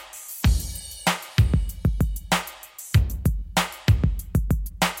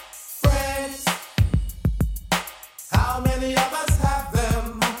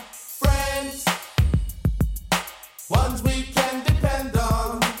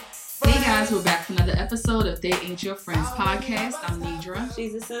guys, we're back for another episode of They Ain't Your Friends podcast. I'm Nidra.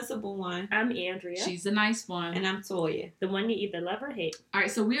 She's a sensible one. I'm Andrea. She's the nice one. And I'm Toya. The one you either love or hate. All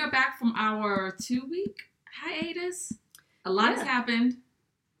right, so we are back from our 2-week hiatus. A lot has happened.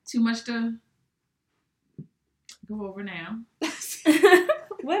 Too much to go over now.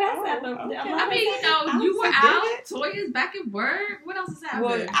 What else happened? Okay. I mean, you were out. Toya's back at work. What else has happened?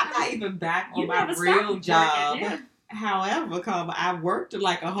 Well, I'm not even back on my real job. However, I worked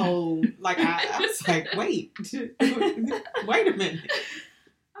like a whole, I was like, wait a minute.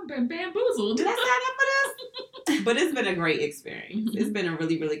 I've been bamboozled. Did I sign up for this? But it's been a great experience. It's been a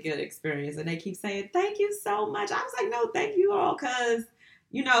really, really good experience. And they keep saying, thank you so much. I was like, no, thank you all. Because,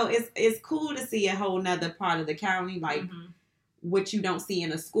 it's cool to see a whole nother part of the county, what you don't see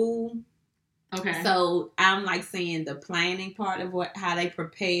in a school. Okay. So I'm seeing the planning part of how they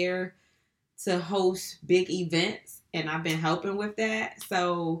prepare to host big events. And I've been helping with that.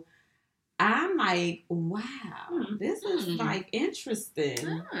 So I'm like, wow, this is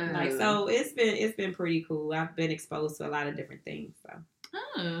interesting. So it's been pretty cool. I've been exposed to a lot of different things. So.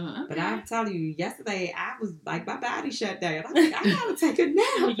 Okay. But I'm telling you, yesterday I was like, my body shut down. I'm like, I gotta take a nap.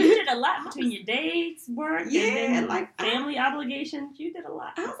 Well, you did a lot between your dates, work, and then family obligations. You did a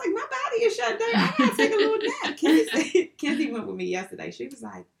lot. I was like, my body is shut down. I gotta take a little nap. Kenzie went with me yesterday. She was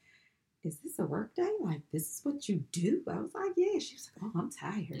like, is this a work day? This is what you do? I was like, yeah. She was like, oh, I'm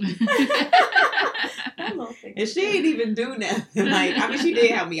tired. And she didn't even do nothing. She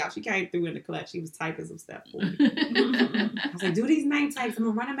did help me out. She came through in the clutch. She was typing some stuff for me. I was like, do these name tags. I'm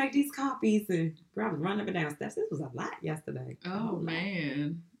going to run and make these copies. And I was running up and down steps. This was a lot yesterday. Oh,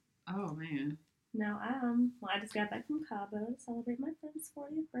 man. No, I just got back from Cabo to celebrate my friend's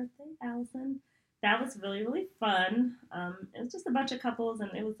 40th birthday, Allison. That was really, really fun. It was just a bunch of couples, and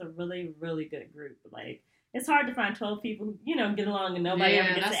it was a really, really good group. It's hard to find 12 people who, get along, and nobody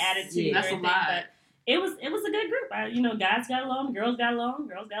ever gets an attitude or anything. But it was a good group. Guys got along, girls got along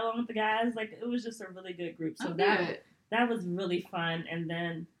with the guys. It was just a really good group. So that was really fun. And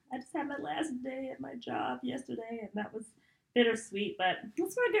then I just had my last day at my job yesterday, and that was bittersweet, but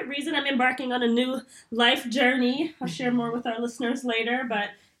it's for a good reason. I'm embarking on a new life journey. I'll share more with our listeners later, but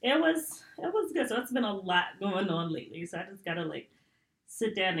it was good. So it's been a lot going on lately. So I just gotta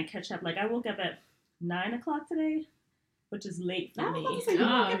sit down and catch up. I woke up at 9 o'clock today, which is late for me.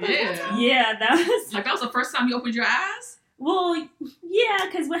 Yeah, that was that was the first time you opened your eyes? Well, yeah,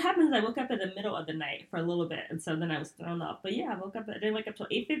 because what happened is I woke up in the middle of the night for a little bit, and so then I was thrown off. But yeah, I didn't wake up till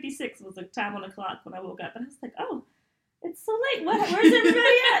 8:56 was the time on the clock when I woke up, and I was like, oh, it's so late. Where's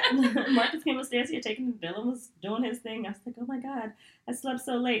everybody at? Marcus came upstairs here taking Dylan was doing his thing. I was like, oh my God, I slept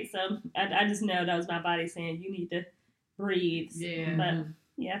so late. So I just know that was my body saying, you need to breathe. Yeah. But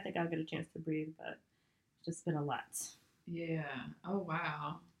yeah, I think I'll get a chance to breathe, but it's just been a lot. Yeah. Oh,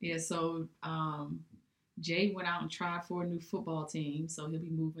 wow. Yeah, so Jay went out and tried for a new football team, so he'll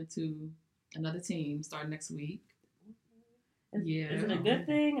be moving to another team starting next week. Is it a good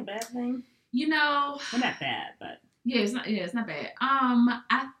thing, a bad thing? Well, not bad, but... Yeah, it's not bad.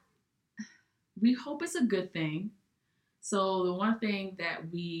 We hope it's a good thing. So the one thing that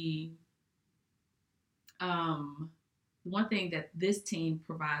this team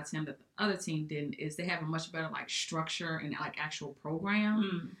provides him that the other team didn't is they have a much better structure and actual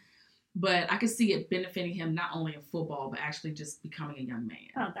program. But I could see it benefiting him not only in football but actually just becoming a young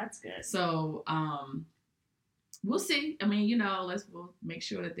man. Oh, that's good. So we'll see. We'll make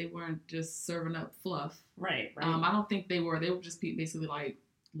sure that they weren't just serving up fluff. Right. I don't think they were. They would just be basically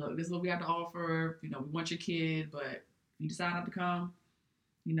look, this is what we have to offer. We want your kid, but if you decide not to come,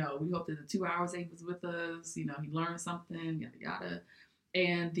 we hope that the 2 hours he was with us, he learned something, yada, yada.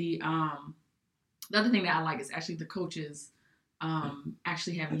 And the other thing that I like is actually the coaches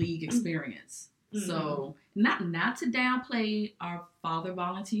actually have league experience. Mm-hmm. So not to downplay our father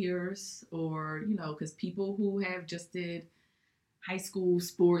volunteers or, because people who have just did high school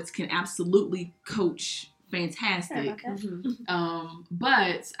sports can absolutely coach fantastic.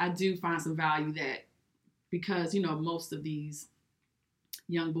 But I do find some value that because, most of these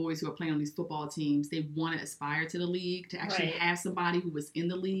young boys who are playing on these football teams, they want to aspire to the league, to actually have somebody who was in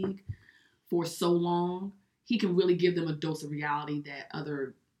the league for so long. He can really give them a dose of reality that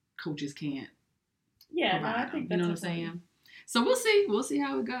other coaches can't. Yeah, no, I think that's what I'm saying. So we'll see. We'll see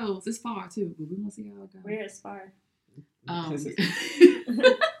how it goes. It's far too, but we want to see how it goes. Where is far? I'm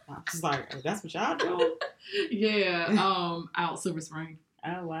just like, that's what y'all doing? Yeah. Out Silver Spring.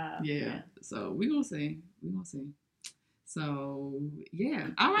 Oh wow. Yeah. So we're gonna see. So yeah.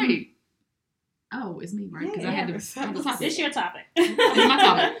 All right. Oh, it's me, right? Because I had to. It's your topic. It's my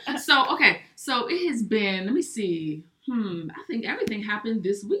topic. So okay. So it has been. Let me see. I think everything happened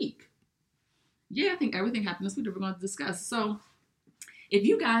this week. I think everything happened this week that we're going to discuss. So if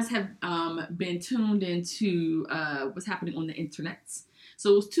you guys have been tuned into what's happening on the internet,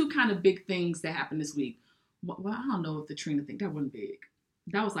 so it was two kind of big things that happened this week. Well, I don't know if the Trina thing, that wasn't big.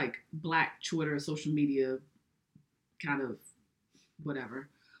 That was like Black Twitter, social media, kind of whatever.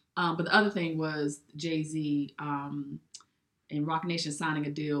 But the other thing was Jay-Z and Roc Nation signing a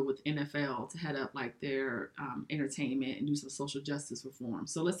deal with NFL to head up like their entertainment and do some social justice reform.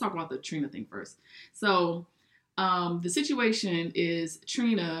 So let's talk about the Trina thing first. So the situation is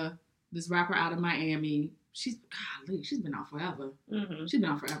Trina, this rapper out of Miami, she's been out forever. Mm-hmm. She's been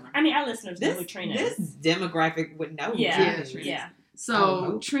out forever. I mean, our listeners know who Trina is. This demographic would know. Yeah.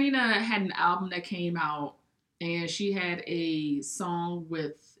 So Trina had an album that came out, and she had a song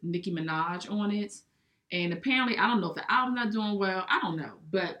with Nicki Minaj on it. And apparently, I don't know if the album's not doing well. I don't know.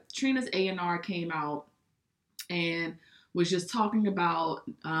 But Trina's A&R came out and was just talking about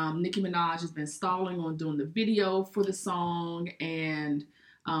Nicki Minaj has been stalling on doing the video for the song. And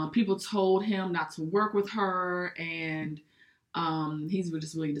people told him not to work with her. And he's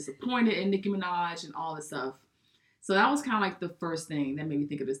just really disappointed in Nicki Minaj and all this stuff. So that was kind of like the first thing that made me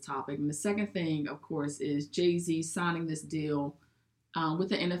think of this topic. And the second thing, of course, is Jay-Z signing this deal with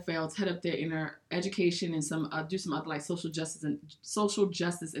the NFL to head up their inner education and do some other like social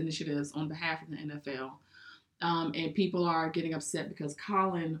justice initiatives on behalf of the NFL. And people are getting upset because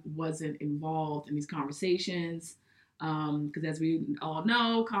Colin wasn't involved in these conversations. Because as we all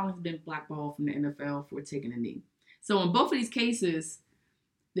know, Colin's been blackballed from the NFL for taking a knee. So in both of these cases,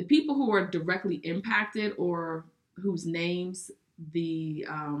 the people who are directly impacted or whose names the,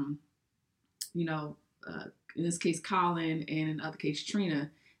 in this case, Colin, and in the other case, Trina,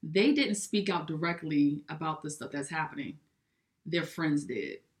 they didn't speak out directly about the stuff that's happening. Their friends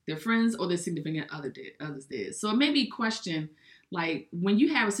did. Their friends or their significant others did. So it made me question, like, when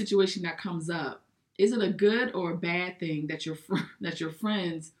you have a situation that comes up, is it a good or a bad thing that your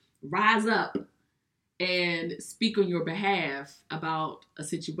friends rise up and speak on your behalf about a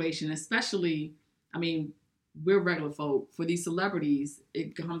situation? Especially, I mean, we're regular folk. For these celebrities,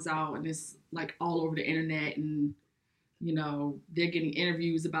 it comes out and it's like all over the internet, and they're getting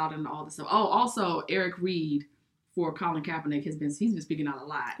interviews about it and all this stuff. Oh, also Eric Reed for Colin Kaepernick he's been speaking out a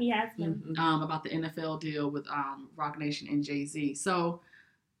lot. He has been. About the NFL deal with Roc Nation and Jay-Z. So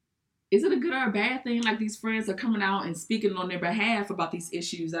is it a good or a bad thing? Like, these friends are coming out and speaking on their behalf about these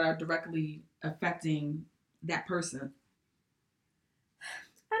issues that are directly affecting that person.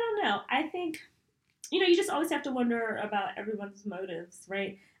 I don't know. I think, you just always have to wonder about everyone's motives,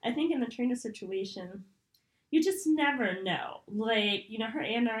 right? I think in the Trina situation, you just never know. Like, her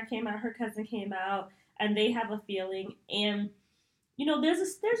A&R came out, her cousin came out, and they have a feeling. And, there's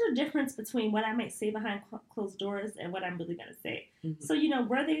a difference between what I might say behind closed doors and what I'm really going to say. Mm-hmm. So,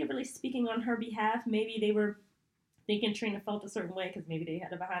 were they really speaking on her behalf? Maybe they were thinking Trina felt a certain way because maybe they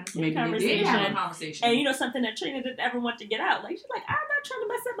had a behind-the-scenes conversation. They did have a conversation. And, something that Trina didn't ever want to get out. Like, she's like, I'm not trying to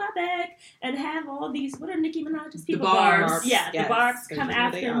mess up my bag and have all these, what are Nicki Minaj's people? The barbs. Yeah, yes. The barbs come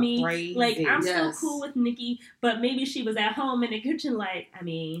after me. Crazy. Like, I'm still cool with Nicki, but maybe she was at home in the kitchen like, I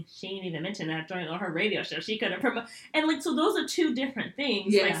mean, she didn't even mention that joint on her radio show. She could have promoted. And, like, so those are two different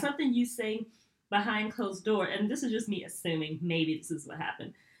things. Yeah. Like, something you say behind closed door, and this is just me assuming maybe this is what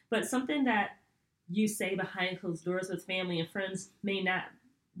happened, but something that you say behind closed doors with family and friends may not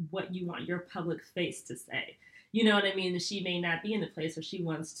what you want your public face to say. You know what I mean? She may not be in the place where she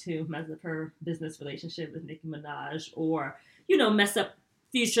wants to mess up her business relationship with Nicki Minaj or, mess up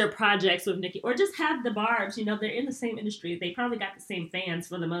future projects with Nicki, or just have the barbs, they're in the same industry. They probably got the same fans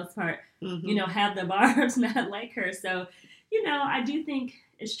for the most part, have the barbs not like her. So, I do think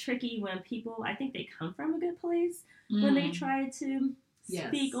it's tricky when people, I think they come from a good place when they try to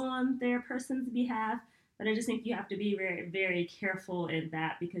speak on their person's behalf, but I just think you have to be very, very careful in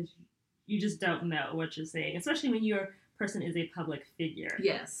that because you just don't know what you're saying, especially when your person is a public figure.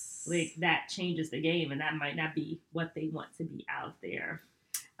 Yes. Like, that changes the game, and that might not be what they want to be out there.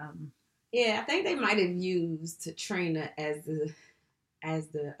 Yeah, I think they might have used Trina as the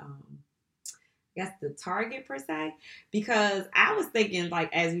target per se, because I was thinking,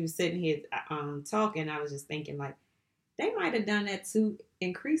 like, as we were sitting here talking, I was just thinking, like, they might have done that to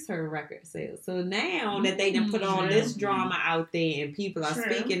increase her record sales. So now that they done put all this drama out there and people are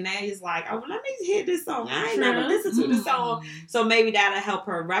speaking, now it's like, oh, let me hear this song. I ain't never listened to the song. So maybe that'll help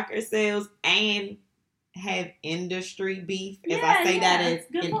her record sales and have industry beef, as I say that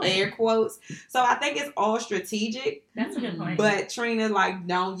as in air quotes. So I think it's all strategic. That's a good point. But Trina, like,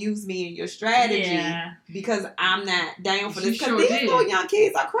 don't use me in your strategy because I'm not down for this. Because these little young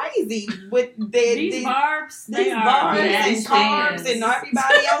kids are crazy with these barbs, and carbs and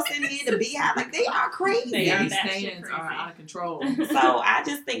everybody else in here, the Beehive, like they are crazy. These stands are out of control. So I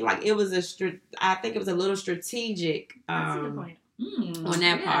just think like it was I think it was a little strategic on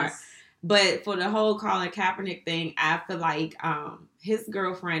that part. But for the whole Colin Kaepernick thing, I feel like his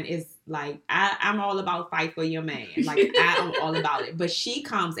girlfriend is like, I'm all about fight for your man. Like, I'm all about it. But she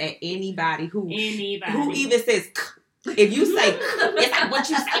comes at anybody who even says, if you say, it's like what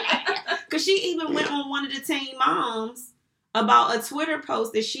you say. Because she even went on one of the Teen Moms about a Twitter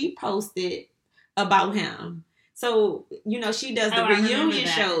post that she posted about him. So, you know, she does the reunion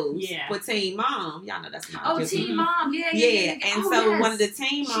shows for Teen Mom. Y'all know that's my Teen Mom. Yeah. And one of the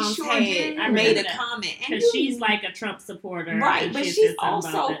Teen Moms had made a comment. Because she's like a Trump supporter. Right, but she's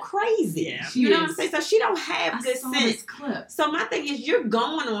also crazy. Yeah. You know what I'm saying? So she don't have good sense. So my thing is, you're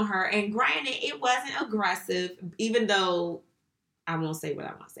going on her. And granted, it wasn't aggressive, even though, I won't say what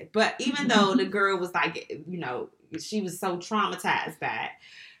I want to say. But even though the girl was like, you know, she was so traumatized by it.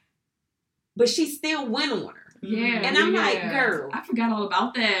 But she still went on her. Yeah, and I'm like, girl, I forgot all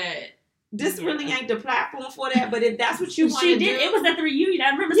about that. This really ain't the platform for that, but if that's what you want to do. It was at the reunion. I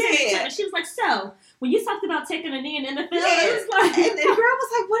remember saying it, and she was like, so, when you talked about taking a knee in the NFL, it was like... And the girl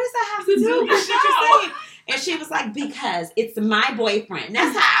was like, what does that have to do with what you're saying? And she was like, because it's my boyfriend. And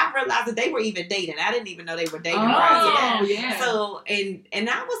that's how I realized that they were even dating. I didn't even know they were dating. So, and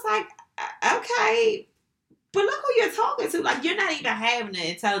I was like, okay... But look who you're talking to. Like, you're not even having an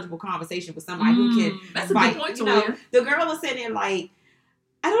intelligible conversation with somebody who can that's fight. A good point, you know, the girl was sitting there like,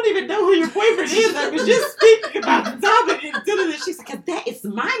 I don't even know who your boyfriend is. I was just speaking about the topic. And she's like, 'cause that is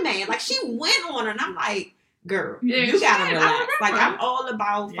my man. Like, she went on her. And I'm like, girl, you gotta relax. Like, I'm all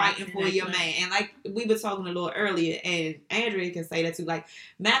about fighting for your man. And like, we were talking a little earlier, and Andrea can say that too. Like,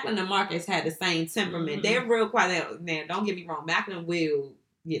 Macklin and Marcus had the same temperament. They're real quiet. Now, don't get me wrong. Macklin will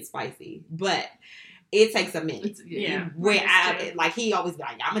get spicy. But... it takes a minute. Where he always be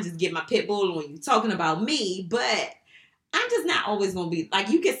like, I'm gonna just get my pit bull on you talking about me, but I'm just not always gonna be like,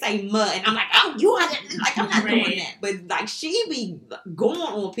 you can say mud, and I'm like, oh, you are like, I'm not doing that. But like, she be going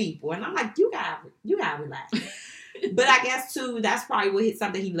on people, and I'm like, you gotta relax. But I guess too, that's probably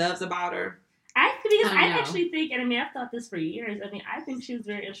something he loves about her. I actually think, and I mean, I've thought this for years. I mean, I think she was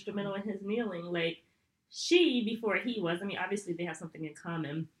very instrumental in his kneeling. Like, she, before he was, I mean, obviously they have something in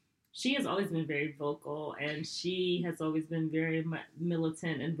common. She has always been very vocal, and she has always been very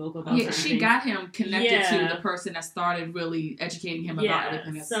militant and vocal about she things. Got him connected to the person that started really educating him about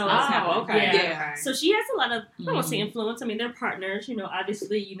everything that's happening. So she has a lot of, I won't say influence. I mean, they're partners. You know,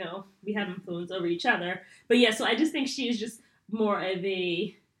 obviously, you know, we have influence over each other. But yeah, so I just think she is just more of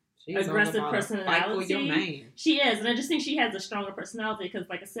a aggressive personality. She is, and I just think she has a stronger personality because,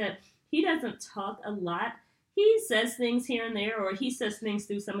 like I said, he doesn't talk a lot. He says things here and there, or he says things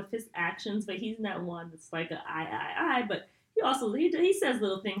through some of his actions, but he's not one that's like I. But he also, he says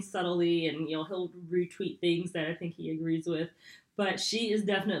little things subtly, and, you know, he'll retweet things that I think he agrees with. But she is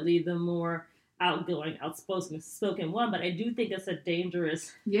definitely the more outgoing, outspoken one. But I do think it's a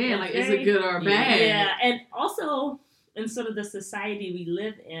dangerous... Yeah, like, is it good or bad? Yeah, and also, in sort of the society we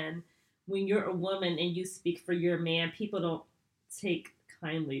live in, when you're a woman and you speak for your man, people don't take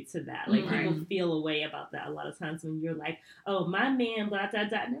kindly to that. Like, people feel a way about that a lot of times when you're like, oh, my man, blah, blah,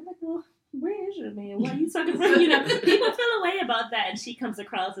 blah. And they're like, well, where is your man? Why are you talking about, you know, people feel a way about that. And she comes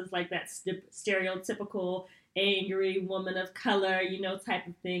across as like that stereotypical angry woman of color, you know, type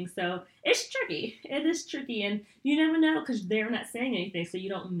of thing. So it's tricky. It is tricky. And you never know because they're not saying anything. So you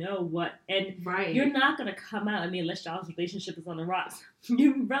don't know what. And you're not going to come out. I mean, unless y'all's relationship is on the rocks,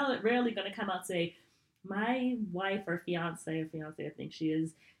 you're rarely going to come out and say, my wife or fiance, I think she is,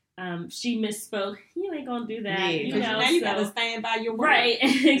 she misspoke. You ain't gonna do that. Yeah, you know, now you gotta stand by your word. Right,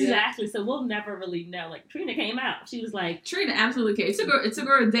 exactly. So we'll never really know. Like, Trina came out. She was like... Trina absolutely came. It took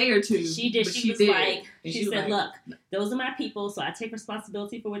her a day or two. She did. She said, look, those are my people, so I take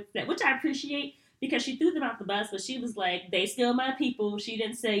responsibility for what that, which I appreciate. Because she threw them out the bus, but she was like, they still my people. She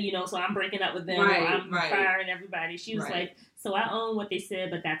didn't say, you know, so I'm breaking up with them or I'm firing everybody. She was like, so I own what they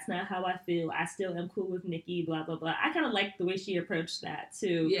said, but that's not how I feel. I still am cool with Nikki, blah, blah, blah. I kind of like the way she approached that,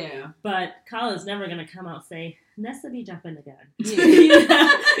 too. Yeah. But Colin's never going to come out and say, Nessa be jumping the gun. Yeah. You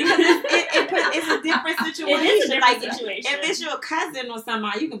know? Because it's a different situation. It is a different situation. If it's your cousin or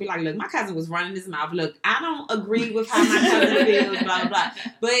somebody, you can be like, look, my cousin was running his mouth. Look, I don't agree with how my cousin feels, blah, blah, blah.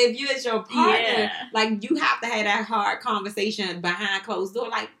 But if it's your partner, like, you have to have that hard conversation behind closed door.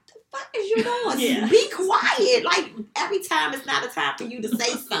 Like, fuck is you doing? Yeah. Be quiet. Like, every time it's not a time for you to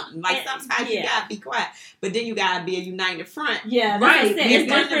say something. Like, sometimes you gotta be quiet. But then you gotta be a united front. Yeah, right. It's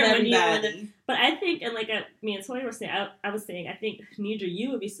different when you everybody. But I think, and like me and Tori were saying, I was saying, I think, Nidra,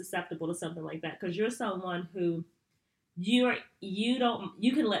 you would be susceptible to something like that because you're someone who you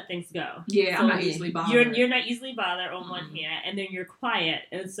can let things go. Yeah, so I'm not easily bothered. You're not easily bothered on one hand, and then you're quiet,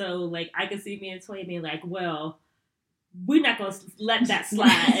 and so like I can see me and Tori being like, well, we're not going to let that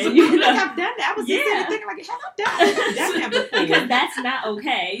slide. And, you know, I've done that. I was just thinking, like, have I done that? because that's not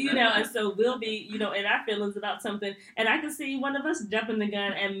okay, you know, and so we'll be, you know, in our feelings about something, and I can see one of us jumping the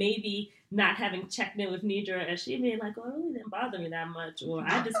gun and maybe not having checked in with Nidra, and she being like, oh, it really didn't bother me that much, or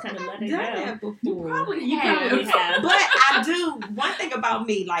I just kind of let it go. That before. You probably You probably have. But I do, one thing about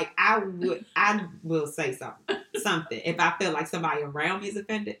me, like, I will say something if I feel like somebody around me is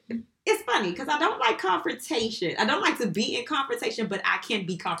offended. It's funny because I don't like confrontation. I don't like to be in confrontation, but I can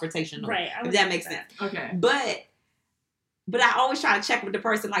be confrontational. Right. If that makes sense. Okay. But I always try to check with the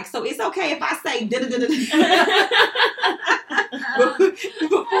person, like, so it's okay if I say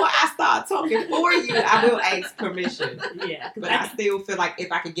before I start talking for you, I will ask permission. Yeah. But I still feel like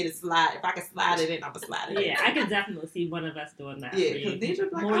if I could get it slide, if I can slide it in, I'm gonna slide it in. Yeah, I can definitely see one of us doing that. Yeah, because these are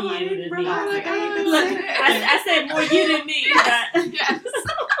like, more oh, you than me. Look, I said more you than me, but Yes.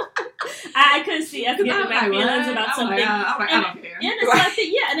 I could see us getting my feelings about something. I don't care. And it's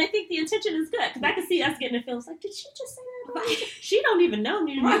something, yeah, and I think the intention is good because I can see us getting the feelings like, did she just say that? Right. She don't even know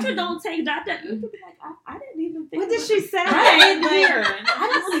me. Right. Nidra don't take that. You could be like, I didn't even think. What did she say? Right. I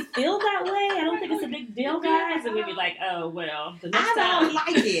don't really feel that way. I don't think it's a big deal, guys. And we'd be like, oh well, the next I time. don't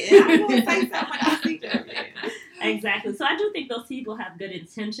like it. And I will say something when I see them. Exactly. So I do think those people have good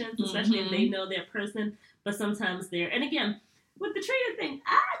intentions, especially if they know their person. But sometimes they're, and again, with the Trina thing,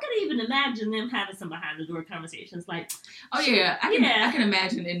 I could even imagine them having some behind the door conversations, like, oh yeah, I can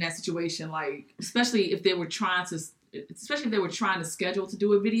imagine in that situation, like especially if they were trying to schedule to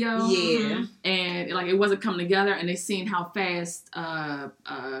do a video, and like it wasn't coming together, and they seen how fast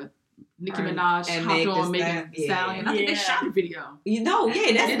Nicki Minaj hopped on Megan Thee Stallion. I think they shot a video. You know,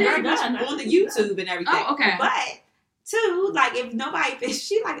 that's very much on the YouTube and everything. Oh, okay. But too, like if nobody,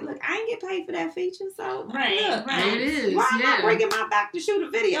 she like, look, I ain't get paid for that feature, so look, it is. Why am I breaking my back to shoot a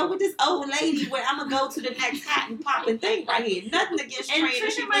video with this old lady where I'm gonna go to the next hot and popping thing right here? Nothing against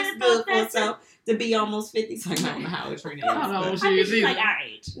Trina. She looks good for herself to be almost 50. So I don't know how old Trina is. I don't know what I she think is she's either. like our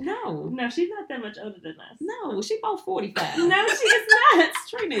age. No, she's not that much older than us. No, she about 45. No, she is not.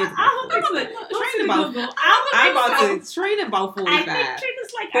 Trina is. Trina about. Google. I'm about to. Trina about 45. I think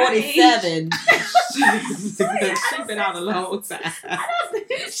Trina's like our age. 47. She's been out a long time.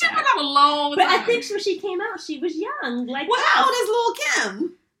 She's been out a long time. But I think when she came out, she was young. Like, well, how old is Lil'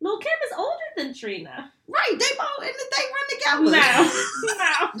 Kim? Lil' Kim is older than Trina. Right, they both run together. No.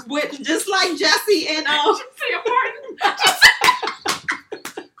 With just like Jesse and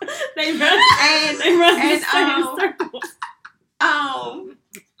They run in the same circles.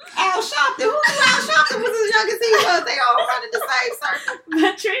 Al Sharpton. Who knew Al Sharpton was as young as he was? They all run in the same circle.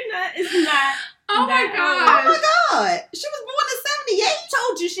 But Trina is not. Oh my that god! Oh my god! She was born in '78. I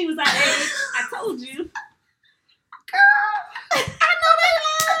told you she was our age. I told you. Girl, I know they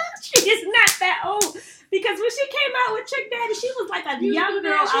lied. She is not that old. Because when she came out with Trick Daddy, she was like a young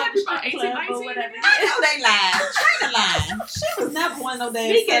girl out the strip club or whatever. I know they lied. Trina lied. She was never one of those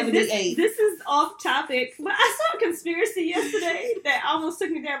damn 78. This is off topic, but I saw a conspiracy yesterday that almost took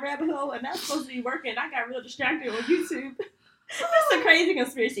me down rabbit hole, and that's supposed to be working. I got real distracted on YouTube. That's a crazy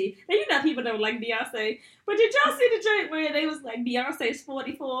conspiracy. And you know people don't like Beyonce. But did y'all see the joint where they was like, Beyonce's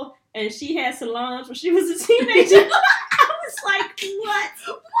 44 and she had salons when she was a teenager? I was like, what?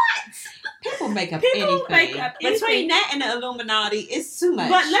 People make up anything. Between that and the Illuminati, it's too much.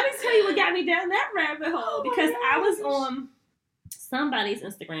 But let me tell you what got me down that rabbit hole. Because I was on somebody's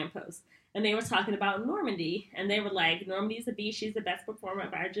Instagram post. And they were talking about Normandy. And they were like, Normandy's a beast. She's the best performer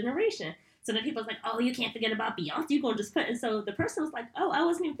of our generation. So then people was like, oh, you can't forget about Beyonce. You're going to just put... And so the person was like, oh, I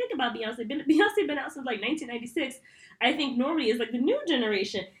wasn't even thinking about Beyonce. Beyonce been out since like 1996. I think Normandy is like the new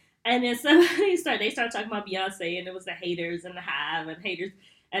generation. And then somebody started talking about Beyonce, and it was the haters and the hive and haters.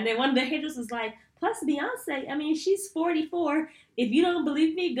 And then one of the haters was like, plus Beyonce, I mean, she's 44. If you don't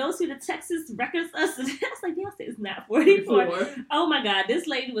believe me, go see the Texas Records. I was like, Beyonce is not 44. Oh my God. This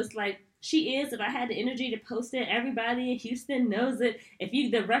lady was like, she is. If I had the energy to post it, everybody in Houston knows it. If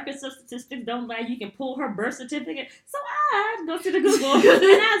the records of statistics don't lie, you can pull her birth certificate. So I had to go to the Google, and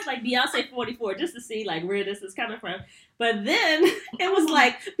I was like, Beyonce 44, just to see like where this is coming from. But then it was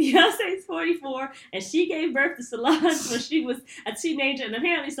like Beyonce's 44, and she gave birth to Solange when she was a teenager, and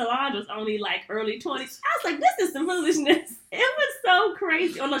apparently Solange was only like early early 20s. I was like, this is some foolishness. It was so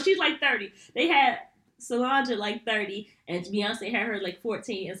crazy. Oh no, she's like 30. They had Solange at like 30, and Beyonce had her like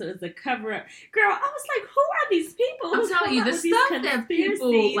 14, and so it's a cover up. Girl, I was like, who are these people? I'm telling you, the stuff that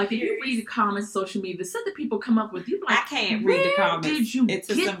people like. If you read the comments, social media, the stuff that people come up with, you like, I can't read the comments. Where did you get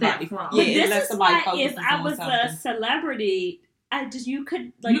somebody that from? Yeah, this is why if I on was something. a celebrity, you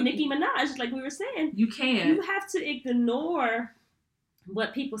could like Nicki Minaj, like we were saying, you can. You have to ignore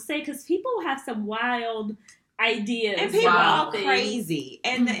what people say because people have some wild ideas, and people are things. crazy,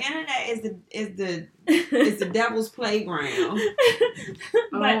 and the internet is the devil's playground.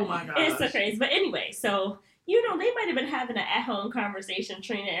 Oh my god, it's so crazy. But anyway, so they might have been having an at-home conversation,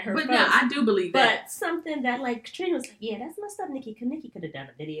 Trina and her. But no, I do believe that. But something that like Trina was like, yeah, that's messed up. Nikki could have done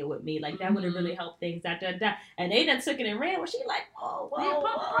a video with me, like that would have really helped things. And they done took it and ran. Well, she like, whoa,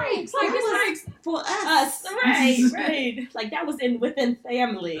 breaks. Like it's for us, right. Like that was within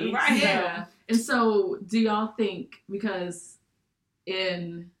family, right? Yeah. And so, do y'all think, because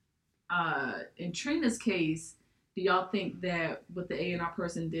in Trina's case, do y'all think that what the A&R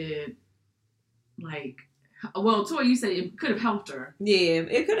person did, like, well, Toy, you said it could have helped her. Yeah,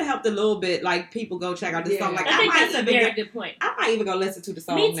 it could have helped a little bit. Like, people go check out the song. Like, I think that's a very good point. I might even go listen to the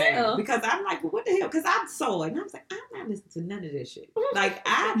song Me too. now because I'm like, what the hell? Because I saw it and I was like, I'm not listening to none of this shit. Like,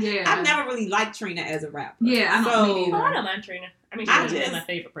 I've never really liked Trina as a rapper. Yeah, I don't I don't mind Trina. I mean, she's my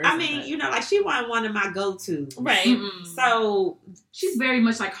favorite person. I mean, like, she wasn't one of my go-tos. Right. Mm-mm. So she's very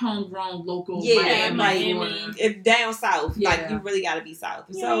much like homegrown, local. Yeah, Miami. If down south, Yeah. like, you really got to be south.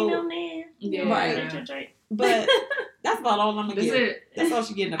 Yeah, So, Yeah. Right. But that's about all I'm going to That's get. it. That's all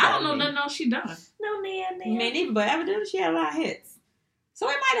she getting I about don't know me. nothing else she done. No, Me neither, but evidently she had a lot of hits. So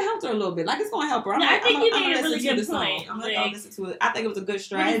it might have helped her a little bit. Like, it's going to help her. I think you I'm made a gonna really listen to good the song. point. I'm going to listen to it. I think it was a good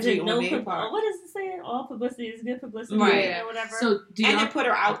strategy on their part. What is it saying? All publicity is good publicity, Right. or whatever. So And they put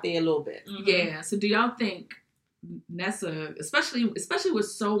her out there a little bit. Mhm. Yeah. So do y'all think Nessa, especially with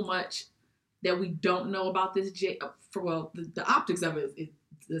so much that we don't know about this, the optics of it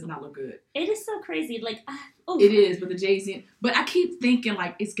does not look good. It is so crazy. Like, it is, but the Jay-Z. But I keep thinking,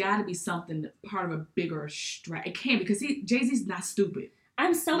 like, it's got to be something part of a bigger strat. It can't, because Jay-Z's not stupid.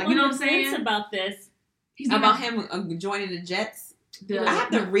 I'm so like, you know what I'm saying saying about this. He's about him joining the Jets. I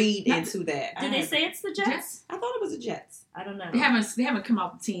have to read into that. Did they say it's the Jets? I thought it was the Jets. I don't know. They haven't come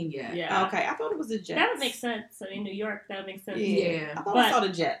out with the team yet. Yeah. Okay, I thought it was the Jets. That would make sense. So in New York, that would make sense. Yeah. I thought I saw the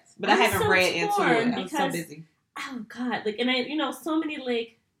Jets, but I haven't read into it. I'm so busy. Oh God! Like, and so many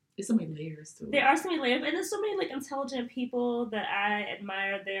like. There's so many layers to it. There are so many layers, and there's so many like intelligent people that I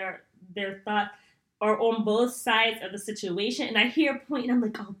admire their thought are on both sides of the situation. And I hear a point, and I'm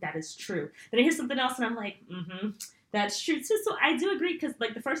like, oh, that is true. Then I hear something else, and I'm like, that's true too. So I do agree, because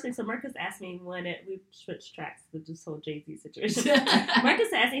like the first thing, so Marcus asked me when we switched tracks with this whole Jay-Z situation.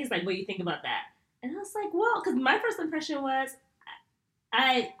 Marcus asked me, he's like, what do you think about that? And I was like, well, because my first impression was,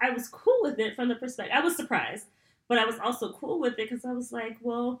 I was cool with it from the perspective. I was surprised, but I was also cool with it because I was like,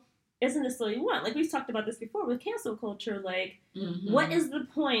 well, isn't this what you want? Like, we've talked about this before with cancel culture. Like, what is the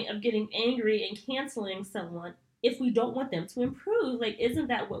point of getting angry and canceling someone if we don't want them to improve? Like, isn't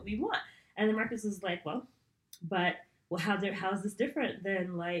that what we want? And then Marcus was like, well, how is this different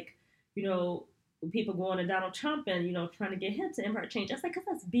than, like, people going to Donald Trump and, trying to get him to impart change? That's like, because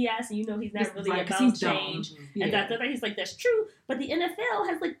that's BS, and he's not really about change. Yeah. And he's like, that's true. But the NFL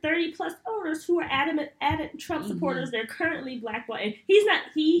has like 30 plus owners who are adamant Trump supporters. They're currently blackballed. And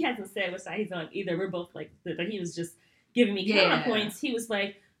he hasn't said what side he's on either. We're both like, but he was just giving me counterpoints. He was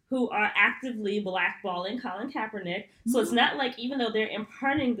like, who are actively blackballing Colin Kaepernick. So it's not like, even though they're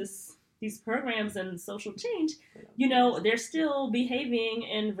imparting these programs and social change, they're still behaving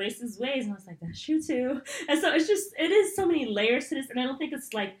in racist ways. And I was like, that's true too. And so it is so many layers to this. And I don't think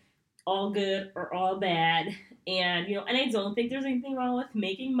it's like all good or all bad. And, and I don't think there's anything wrong with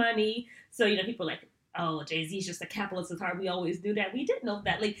making money. So, people are like, oh, Jay-Z's just a capitalist at heart. We always do that. We didn't know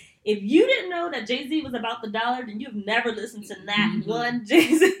that. Like, if you didn't know that Jay-Z was about the dollar, then you've never listened to not one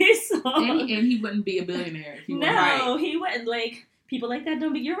Jay-Z song. And he wouldn't be a billionaire if he No, right. He wouldn't. Like, people like that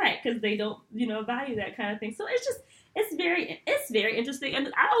don't, but you're right, because they don't, value that kind of thing. So it's very interesting. And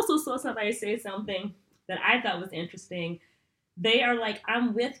I also saw somebody say something that I thought was interesting. They are like,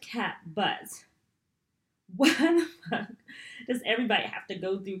 I'm with Cap, but why the fuck does everybody have to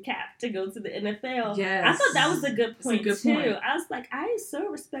go through Cap to go to the NFL? Yes. I thought that was a good point, point. I was like, I so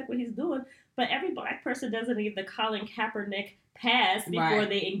respect what he's doing, but every black person doesn't need the Colin Kaepernick pass before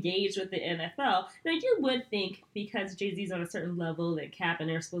they engage with the NFL. Now, you would think, because Jay-Z's on a certain level and Cap and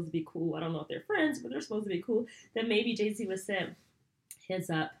they're supposed to be cool, I don't know if they're friends, but they're supposed to be cool, that maybe Jay-Z would say, heads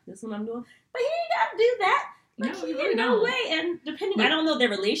up, this is what I'm doing. But he ain't got to do that. Like, No, he you really in no don't. way. And depending, I don't know their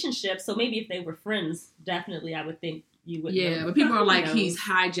relationship, so maybe if they were friends, definitely I would think you would. Yeah, know. but people are like, Who he's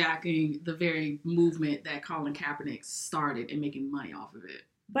knows? hijacking the very movement that Colin Kaepernick started and making money off of it.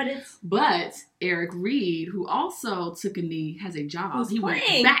 But it's But Eric Reed, who also took a knee, has a job. Who's He playing?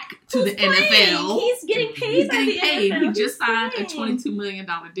 went back to Who's the playing? NFL. He's getting paid. He's by getting the paid. NFL. He just Who's signed a playing? $22 million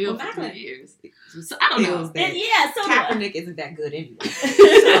deal Well, for 3 that- years. So I don't know. Feels that And yeah, so Kaepernick isn't that good anyway.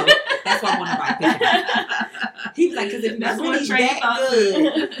 So that's why I want to buy picture. He was like, because if That's he's what really Trey that thought.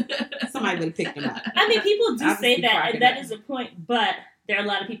 good, somebody would have picked him up. I mean, people do I just say be that, cracking and that up. is a point. But there are a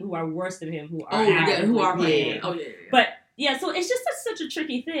lot of people who are worse than him who are Oh, yeah, actively who are playing. playing. Oh, yeah. But yeah, so it's just such a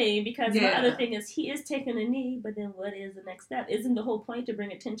tricky thing because the Yeah. other thing is he is taking a knee, but then what is the next step? Isn't the whole point to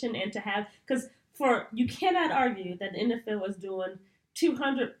bring attention and to have, because you cannot argue that the NFL was doing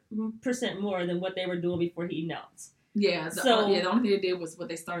 200% more than what they were doing before he announced. Yeah, the only thing they did was what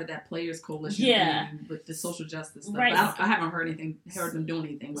they started that Players Coalition thing with the social justice stuff. Right. But I haven't heard them doing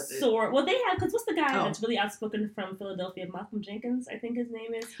anything with it. So, well, they have, because what's the guy Oh. that's really outspoken from Philadelphia? Malcolm Jenkins, I think his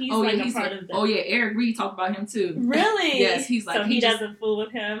name is. He's He's a part of the. Oh, yeah, Eric Reed talked about him too. Really? Yes, he's like. So he just- doesn't fool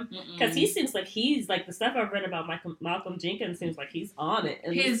with him? Mm-mm. Because he seems like he's, like, the stuff I've read about Malcolm Jenkins seems like he's on it,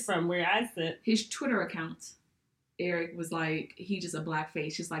 at least from where I sit. His Twitter account, Eric was like, he just a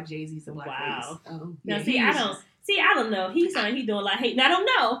blackface, just like Jay-Z's a blackface. Wow. Oh. Now, Yeah, I don't know. He's saying he's doing a lot of hate. And I don't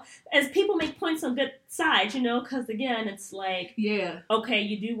know. As people make points on good sides, because again, it's like, Yeah. okay,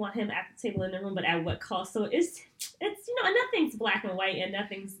 you do want him at the table in the room, but at what cost? So it's and nothing's black and white, and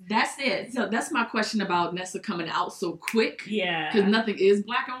nothing's. That's it. So that's my question about Nessa coming out so quick. Yeah. Because nothing is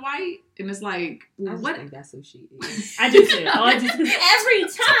black and white. And it's like, I just what? think that's who she is. I do too. Every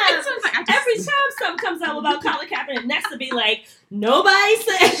time Every something comes out about Colin Kaepernick, next to be like, nobody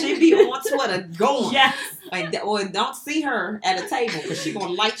said. She be on Twitter going. Yes. Like, or don't see her at a table because she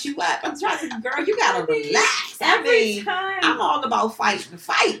gonna light you up. I'm trying to, girl, you gotta relax. Every time. I'm all about fighting the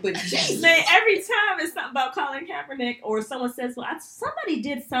fight, but Jesus. Man, every time it's something about Colin Kaepernick, or someone says, well, somebody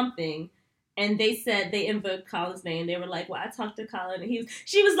did something, and they said they invoked Colin's name. They were like, well, I talked to Colin, and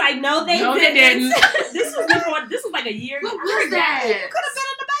she was like, no, they didn't. This was like a year ago. What was that? You could have been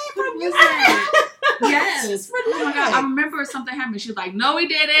in the bathroom. What was that? Yes. Yes. Oh my God. I remember something happened. She was like, no, he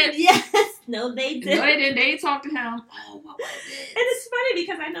didn't. Yes. No, they didn't. No, they didn't. They didn't talk to him. Oh, what was it? And it's funny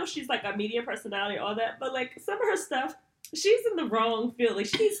because I know she's like a media personality, all that, but like some of her stuff, she's in the wrong field. Like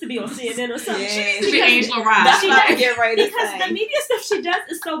she needs to be on CNN or something. Yeah. She needs to She be Angela Rye. That's She what might get ready to because say. the media stuff she does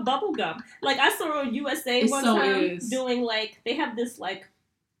is so bubblegum. Like I saw her on USA one time doing like they have this like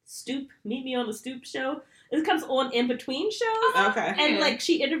meet me on the stoop show. It comes on in between shows. Okay. And like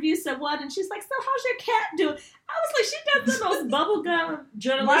she interviews someone and she's like, so how's your cat doing? I was like, she does the most bubblegum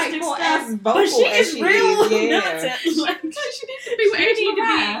journalistic stuff. But she is real militant. Like, she needs to be with Angela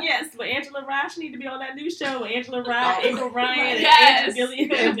Rye. Yes, with Angela Rye. She need to be on that new show with Angela Rye, April Ryan, Yes. and Andrew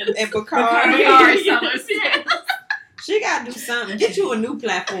Gilliam. And Bakari Bakari. Sellers. Yeah. She gotta do something. Get you a new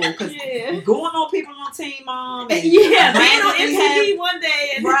platform because going on people on Teen Mom. And Being on randomly MTV one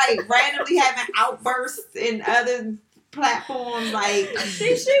day. And randomly having outbursts in other platforms like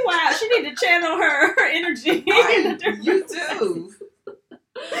she wow. She need to channel her energy. right, you do.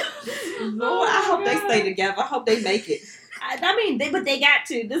 Lord, I hope they stay together. I hope they make it. I mean, they got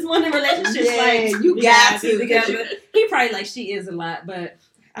to. This one in relationships, Yeah, like you we got to, together. He probably like she is a lot, but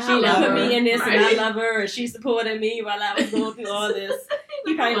she done put me in this, and I love her, and she supported me while I was going through all this.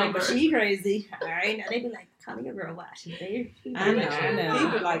 He probably like, but she crazy. All right, now they be like, call me your girl. Why she's there? I know.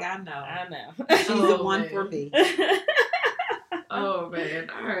 He be like, I know. She's the one for me. Oh man!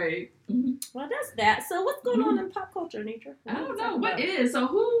 All right. Well, that's that. So, what's going on in pop culture, Nitra? I don't know what is. So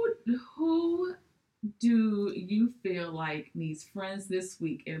who do you feel like needs friends this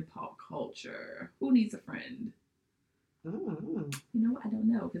week in pop culture? Who needs a friend? Mm-hmm. You know what? I don't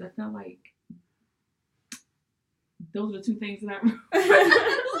know because I feel like those are the two things that I read. Those are the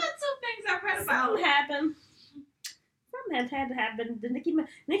two things I read about. Something happened. Something had to happen. The Nicki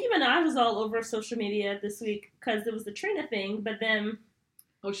Minaj was all over social media this week because it was the Trina thing, but then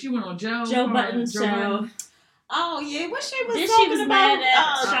she went on Joe Budden's show. Budden. Oh yeah, what she was Then talking she was about? mad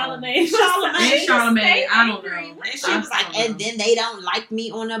at Charlamagne. Charlamagne, I don't know. And she was like, and then they don't like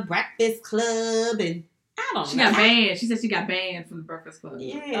me on a Breakfast Club, and I don't know. She got banned. She said she got banned from the Breakfast Club.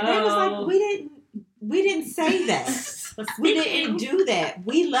 Yeah, they was like, we didn't say that. We didn't do that.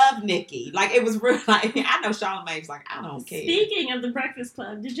 We love Nicki. Like it was real. Like I know Charlamagne was like, I don't care. Speaking of the Breakfast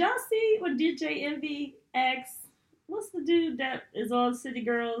Club, did y'all see when DJ Envy asked, what's the dude that is on City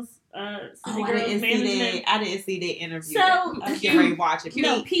Girls? I didn't see that interview. So I was getting ready to watch it.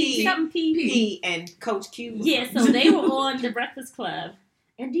 P and Coach Q. Yeah, so they were on the Breakfast Club,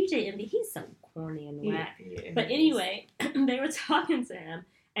 And DJ Envy, he's so corny and whack. Yeah, but anyway, they were talking to him,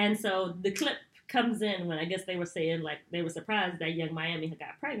 and so the clip comes in when I guess they were saying like they were surprised that Young Miami had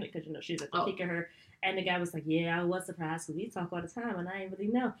got pregnant because she's at the peak of her. And the guy was like, "Yeah, I was surprised because we talk all the time, and I didn't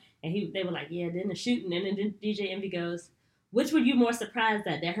really know." And they were like, "Yeah, then the shooting." And then DJ Envy goes, "Which were you more surprised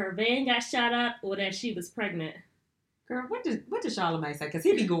at? That her van got shot up or that she was pregnant?" Girl, what did Charlamagne say? Because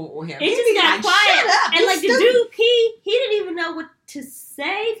he be going on him. It just got like, quiet. Shut up, and like stupid. the dude, he didn't even know what to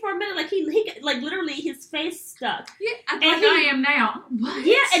say for a minute. Like he like literally his face stuck. Yeah, I am now. What?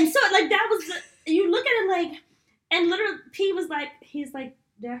 Yeah, and so like that was you look at it like, and literally P was like, he's like,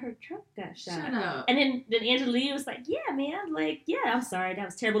 that her truck got shot. Shut up. And then Angelina was like, yeah, man, like, yeah, I'm sorry, that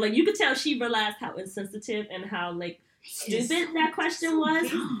was terrible. Like you could tell she realized how insensitive and how like stupid that question was.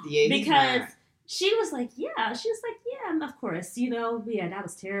 Yeah, because she was like, yeah, of course, yeah, that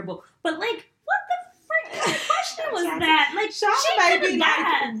was terrible. But like, what the freak question was that? Like, Charlamagne,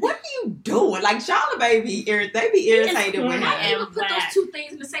 like, what are you doing? Like, Charlamagne be irritated with How him. you put those two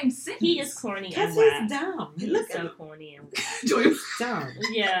things in the same sentence? He is corny and Because whack. he's dumb. He's so corny and whack. He's dumb.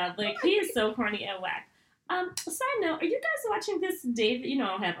 Yeah, like he is so corny and whack. Side note, are you guys watching this David? I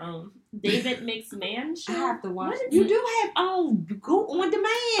don't have David Makes Man show. I have to watch it. You do have go on demand.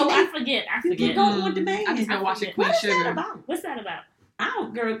 Oh, I forget. You can go on demand. I just been watching What Queen is that Sugar. about? What's that about?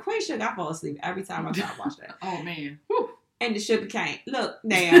 Girl, Queen Sugar, I fall asleep every time I try to watch that. Oh man. And the sugar cane. Look,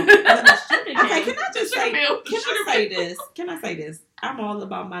 now. Okay, can I just say? Can I say this? I'm all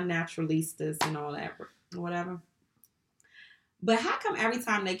about my naturalistas and all that, whatever. But how come every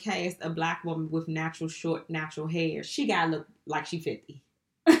time they cast a black woman with natural hair, she gotta look like she 50?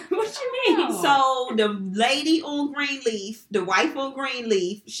 What you mean? So the lady on Greenleaf, the wife on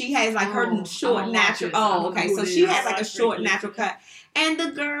Greenleaf, she has like her short natural. Oh, okay. So she has like a short natural cut. And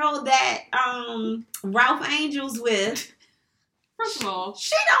the girl that Ralph Angel's with, First of all,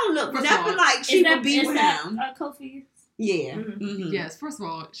 she don't look nothing like she would be with him. Kofi? Yeah. Mm-hmm. Mm-hmm. Yes. First of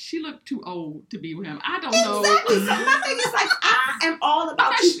all, she looked too old to be with him. I don't Exactly. know. So my thing is like, I am all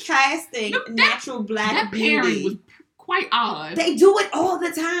about you casting natural black that pairing beauty. was quite odd. They do it all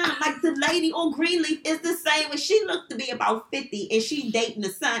the time. Like the lady on Greenleaf is the same. And she looked to be about 50, and she dating the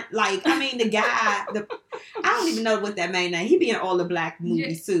son. Like, I mean, the guy. I don't even know what that man name. He be in all the black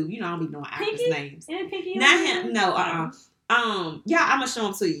movies too. I don't even know actors' names. Yeah, Pinky. Not him. No. Yeah, I'm gonna show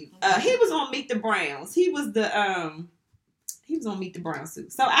him to you. He was on Meet the Browns. He was on Meet the Browns too.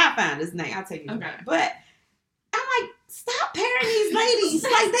 So I'll find his name. I'll tell you. Okay. But I'm like, stop pairing these ladies.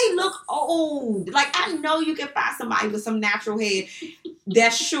 Like, they look old. Like, I know you can find somebody with some natural hair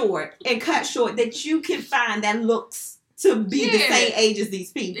that's short and cut short that you can find that looks to be the same age as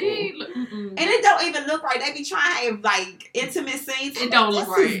these people. And it don't even look right. They be trying to have, like, intimate scenes. It don't look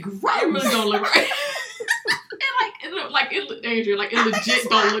right. Gross. It really don't look right. Adrian, it legit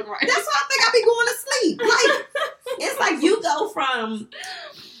don't look right. That's why I think I be going to sleep. Like, it's like you go from,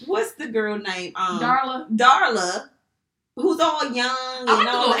 what's the girl name? Darla, who's all young. I like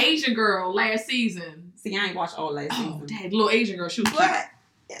the little Asian girl last season. See, I ain't watched all last season. Oh, dang, little Asian girl. She was cute.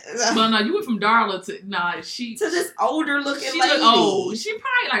 But no, you went from Darla to this older looking she lady. Look old. She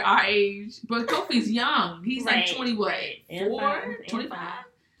probably like our age, but Kofi's young. He's like 25.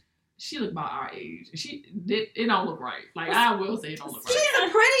 She look about our age. It don't look right. Like, I will say it don't look right. She's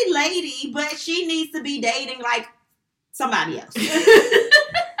a pretty lady, but she needs to be dating like somebody else.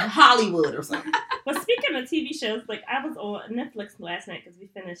 Hollywood or something. Well, speaking of TV shows, like I was on Netflix last night because we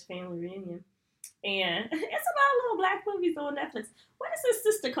finished Family Reunion. And it's about little black movies on Netflix. What is this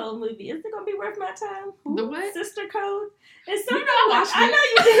Sister Code movie? Is it going to be worth my time? The what? Sister Code. It's so I watched it. I know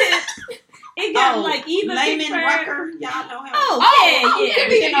you did. It got like Eva Layman Pickford. Rucker. Y'all know him.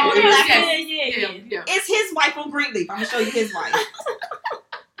 Yeah. It's his wife on Greenleaf. I'm going to show you his wife.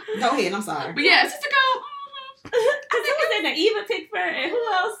 Go ahead. I'm sorry. But yeah, Sister Code. Because who was in there? Eva Pickford and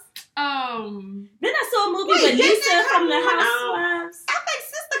who else? Then I saw a movie with Lisa from the Housewives. I think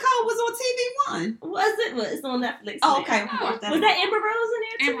Sister Code was on TV1. Was it? Well, it's on Netflix. Oh, okay. Was that Amber Rose in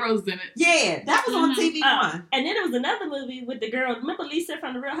there too? Amber Rose in it. Yeah, that was on TV1. And then there was another movie with the girl. Remember Lisa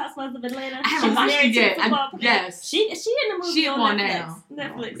from the Real Housewives of Atlanta? I haven't watched it yet. Yes. She in the movie She's on Netflix. now.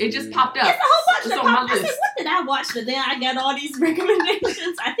 Netflix. It just popped up. It's a whole bunch it's of on my I said, list. what did I watch today? I got all these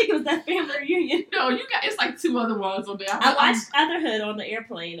recommendations. I think it was that Family Reunion. No, it's like 2 other ones on there. I watched Otherhood on the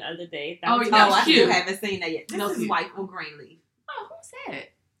airplane the other day. I still haven't seen that yet. This is his wife on Greenleaf. Oh, who's that?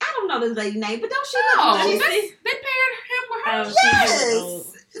 I don't know this lady's name, but don't she look? They paired him with her.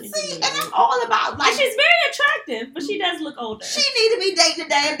 Yes. See, and I'm all about and she's very attractive, but she does look older. She need to be dating the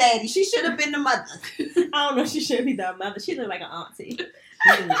damn daddy. She should have been the mother. I don't know. She should be the mother. She look like an auntie.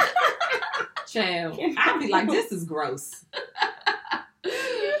 Child, I'd be like, this is gross.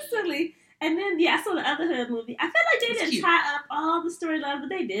 You're silly. And then, I saw the other Hood movie. I feel like they didn't tie up all the storylines, but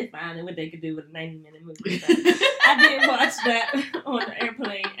they did find what they could do with a 90-minute movie. So I did watch that on the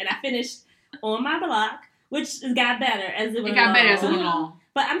airplane, and I finished On My Block, which got better as it went along. It got better as it went along.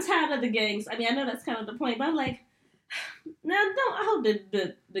 But I'm tired of the gangs. I mean, I know that's kind of the point, but I'm like, now I hope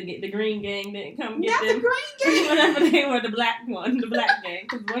the green gang didn't come get Not them. the green gang. Whatever they were, the black gang.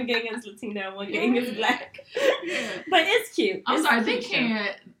 Because one gang is Latino, one gang is black. Yeah. But it's cute. I'm It's sorry, a they cute show.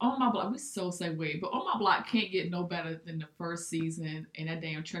 can't. On My Block, we so segue, but On My Block can't get no better than the first season and that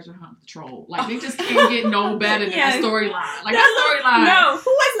damn Treasure Hunt Patrol. Like, they just can't get no better than Yeah. that storyline. Like, That that storyline. No,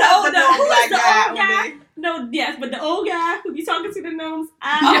 who is the Not old the who black is the guy old on guy? there. No, yes, but the old guy who be talking to the gnomes, Oh,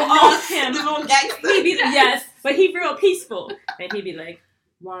 I love him. the little gangster. He be yes, but he real peaceful, and he be like,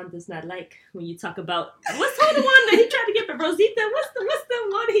 Juan does not like when you talk about what's the one that he tried to get for Rosita. What's the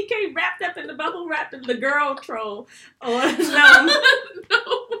one he came wrapped up in the bubble wrapped in the girl troll or no.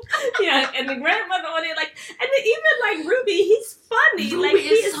 Yeah, and the grandmother on it, like, and then even like Ruby, he's funny. Ruby like he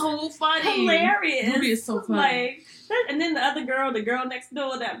is so funny. hilarious. Ruby is so funny. Like, and then the other girl, the girl next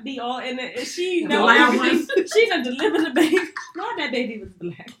door that be all in it, and she The knows loud everything. She done delivered the baby. Why that baby was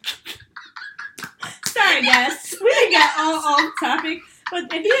black? Sorry guys, we didn't get all off topic. But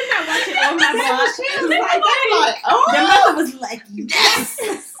if you're not watching On My Block, She was like, oh. the mother was like, yes.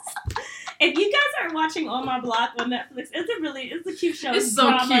 If you guys are watching On My Block on Netflix, it's a cute show. It's so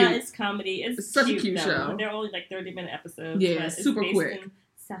drama, cute. It's comedy. It's such a cute though. show. They're only like 30-minute episodes. Yeah, but it's super based quick. in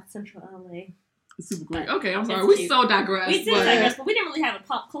South Central LA. Super quick. Okay, I'm sorry. It's We cute. so digress. We did but digress, but we didn't really have a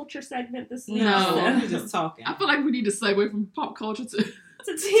pop culture segment this week. No, so. we're just talking. I feel like we need to segue from pop culture to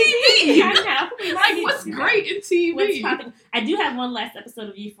To TV. I know. We might like need what's to- great in TV. What's popping? I do have one last episode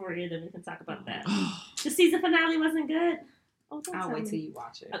of Euphoria, then we can talk about that. The season finale wasn't good. Oh, don't I'll tell wait me. till you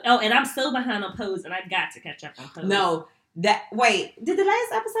watch it. Oh, and I'm so behind on Pose, and I've got to catch up on Pose. No, wait. Did the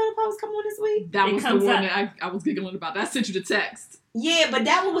last episode of Pose come on this week? That It was the comes one up. that I was giggling about. That sent you the text. Yeah, but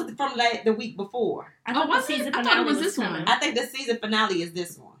that one was from the week before. I thought was the it? season I thought finale it was this one. coming. I think the season finale is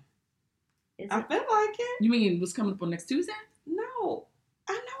this one. Is I it? feel like it. You mean what's coming up on next Tuesday? No,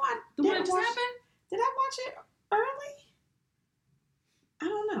 I know I The one that didn't just watch. happened? Did I watch it early? I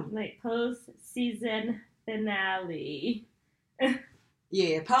don't know. Like Pose season finale.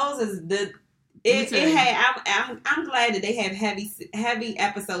 Yeah, Pose is the. Let me It tell you. had. I'm glad that they have heavy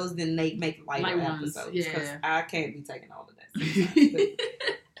episodes than they make lighter Light ones, episodes. yeah. Because I can't be taking all of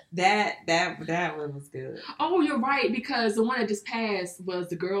that. That one was good. Oh, you're right, because the one that just passed was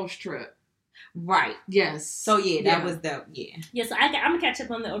the girls' trip. Right. Yes. So yeah, that was Yeah, so I'm gonna catch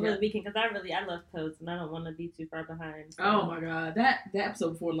up on it over Yeah. the weekend because I love Pose and I don't want to be too far behind. So. Oh my god, that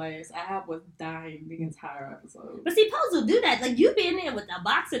episode before last, I was dying the entire episode. But see, Pose will do that. Like you be in there with a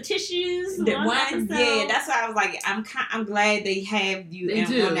box of tissues. The one one, episode. yeah, that's why I was like, I'm glad they have you They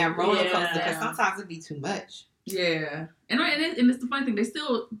do. on that roller coaster Yeah. because sometimes it'd be too much. Yeah, and it's the funny thing. They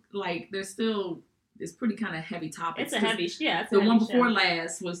still it's pretty kind of heavy topics. It's a heavy, yeah. It's a The one heavy before show.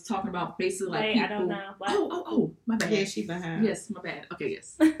 last was talking about basically like Wait, people. I don't know. What? Oh, my bad. Yeah, she behind. Yes, my bad. Okay,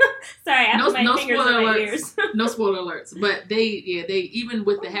 yes. Sorry, I No- put my no fingers spoiler in my alerts. ears. No spoiler alerts, but they even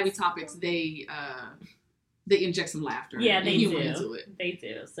with the heavy topics they inject some laughter. Yeah, and they humor do. into it. They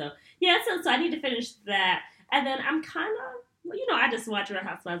do. So yeah, so I need to finish that, and then I'm kind of, I just watch Real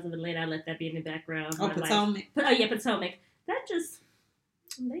Housewives of Atlanta. I let that be in the background. Oh, My life. Potomac. Oh yeah, Potomac.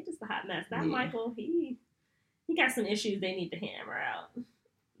 They just a hot mess. That Yeah. Michael, he got some issues they need to hammer out. I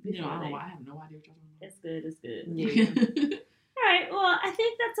before they- have no idea what you're talking It's good. It's good. Yeah. about. All right. Well, I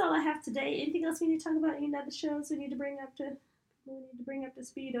think that's all I have today. Anything else we need to talk about? Any other shows we need to bring up to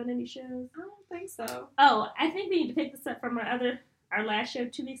speed on any shows? I don't think so. Oh, I think we need to pick this up from our last show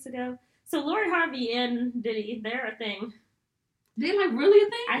 2 weeks ago. So Lori Harvey and Diddy, they're a thing. They like really a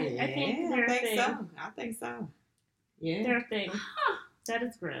thing? I think they're a thing. so. I think so. Yeah. They're a thing. That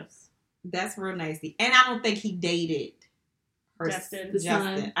is gross. That's real nasty. And I don't think he dated her Justin. The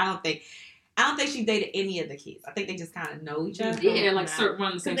son. I don't think she dated any of the kids. I think they just kind of know each other. Yeah, like No. certain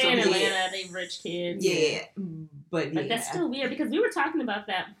run the Because same they're in circle. Atlanta, they rich kids. Yeah. But yeah. But that's still weird because we were talking about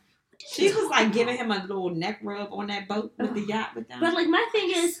that. She was like giving him a little neck rub on that boat with the yacht with them. But like my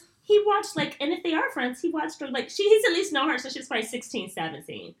thing is, he watched and if they are friends, he watched her he's at least known her since she was probably 16,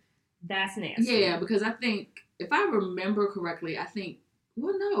 17. That's nasty. Yeah, because I think if I remember correctly, I think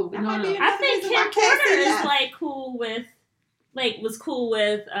no. might be I think Reason why Kim Cassie Porter is left. cool with was cool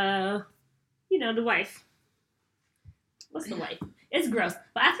with the wife. What's the wife? It's gross.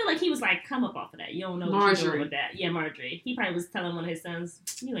 But I feel like he was like, come up off of that. You don't know what you're doing Marjorie. with that. Yeah, Marjorie. He probably was telling one of his sons,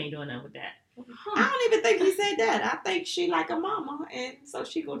 you ain't doing nothing with that. I don't even think he said that. I think she like a mama, and so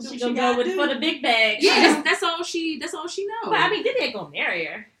she gonna do She what gonna she go gotta with do. for the big bag. Yeah, that's all she knows. But I mean, Diddy ain't gonna marry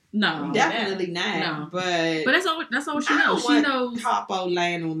her. No, Definitely not. No. But that's all she I don't knows. She want knows Harpo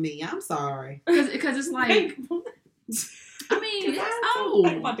laying on me. I'm sorry. because it's like, I mean, Think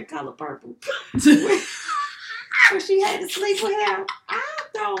it's about the color purple. When she had to sleep with him, I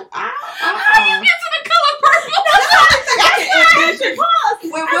don't. How you get to the color purple? I can envision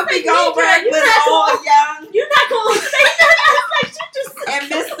when Whoopi Goldberg was all young. You're not gonna say that. Like she just And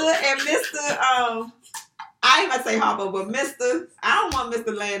Mr. I ain't gonna say Harpo, but Mr. I don't want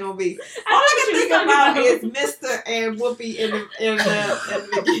Mr. laying on me. All I can think about is Mr. and Whoopi in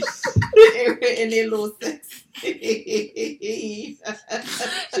their little sex.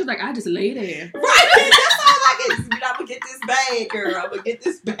 She's like, I just lay there. Right, that's all I can. I'm gonna get this bag, girl. I'm gonna get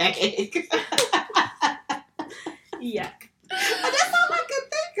this bag. Yuck. That's all I can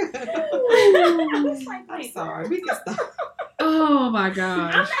think of. I was like, I'm wait, sorry. We can stop. Oh my I'm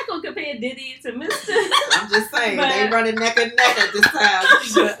gosh. not gonna compare Diddy to Mr. I'm just saying But- they running neck and neck at this time.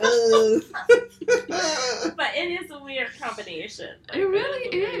 But it is a weird combination. Like, It really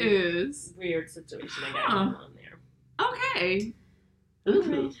a weird- is. Weird situation they got Huh. going on there. Okay.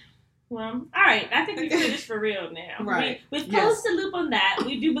 Alright. Well, all right. I think we finished for real now. Right. We've Yes. closed the loop on that.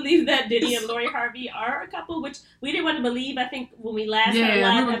 We do believe that Diddy and Lori Harvey are a couple, which we didn't want to believe. I think when we last had a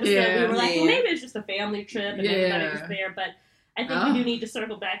live episode, we were like, well, maybe it's just a family trip and everybody was there. But I think we do need to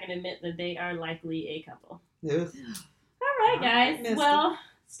circle back and admit that they are likely a couple. Yes. All right, guys. Missed Well,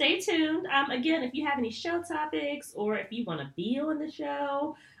 stay tuned. Again, if you have any show topics or if you want to be on the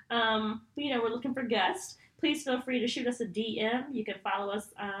show, we're looking for guests. Please feel free to shoot us a DM. You can follow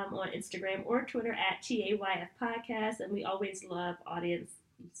us on Instagram or Twitter at TAYF Podcast, and we always love audience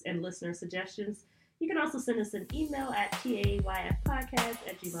and listener suggestions. You can also send us an email at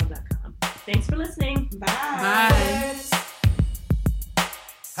tayfpodcast@gmail.com. Thanks for listening. Bye. Bye.